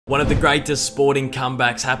One of the greatest sporting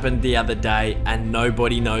comebacks happened the other day and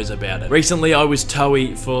nobody knows about it. Recently I was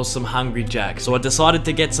toey for some Hungry Jacks, so I decided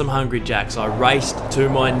to get some Hungry Jacks. I raced to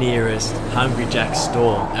my nearest Hungry Jack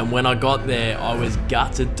store, and when I got there I was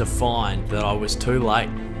gutted to find that I was too late.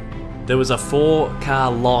 There was a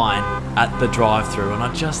 4-car line at the drive-thru, and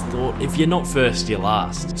I just thought, if you're not first, you're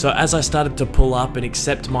last. So as I started to pull up and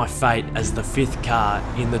accept my fate as the 5th car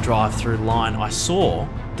in the drive-thru line, I saw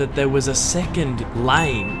that there was a second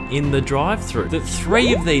lane in the drive-thru that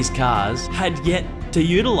 3 of these cars had yet to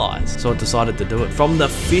utilize. So I decided to do it. From the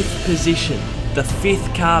 5th position, the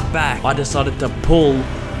 5th car back, I decided to pull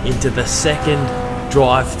into the second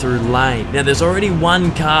drive-through lane. Now there's already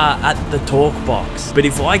 1 car at the talk box, but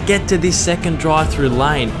if I get to this second drive-through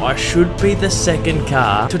lane, I should be the second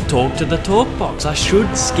car to talk to the talk box. I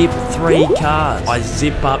should skip 3 cars. I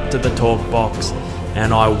zip up to the talk box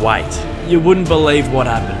and I wait. You wouldn't believe what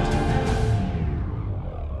happened.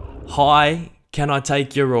 Hi, can I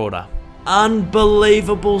take your order?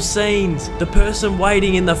 Unbelievable scenes. The person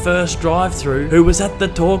waiting in the first drive-thru, who was at the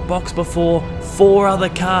talk box before 4 other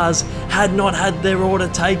cars, had not had their order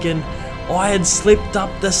taken. I had slipped up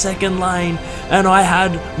the second lane and I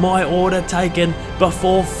had my order taken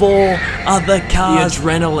before 4 other cars. The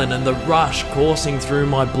adrenaline and the rush coursing through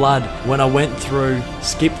my blood when I went through,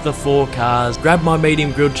 skipped the 4 cars, grabbed my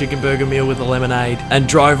medium grilled chicken burger meal with a lemonade and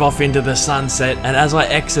drove off into the sunset. And as I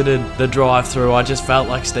exited the drive-thru, I just felt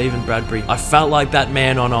like Stephen Bradbury. I felt like that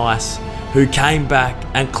man on ice who came back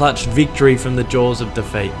and clutched victory from the jaws of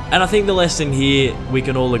defeat. And I think the lesson here, we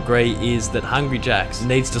can all agree, is that Hungry Jack's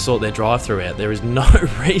needs to sort their drive-thru out. There is no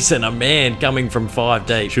reason a man coming from 5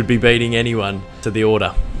 deep should be beating anyone to the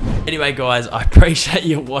order. Anyway guys, I appreciate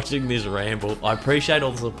you watching this ramble. I appreciate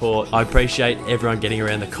all the support. I appreciate everyone getting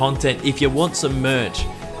around the content. If you want some merch,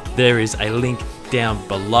 there is a link down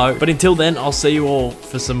below. But until then, I'll see you all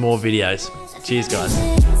for some more videos. Cheers guys.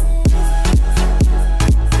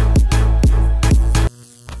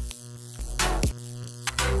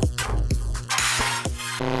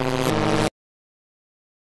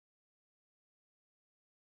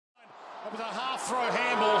 It was a half-throw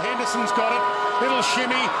handball. Henderson's got it. Little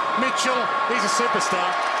shimmy. Mitchell, he's a superstar.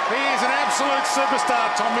 He is an absolute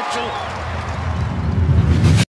superstar, Tom Mitchell.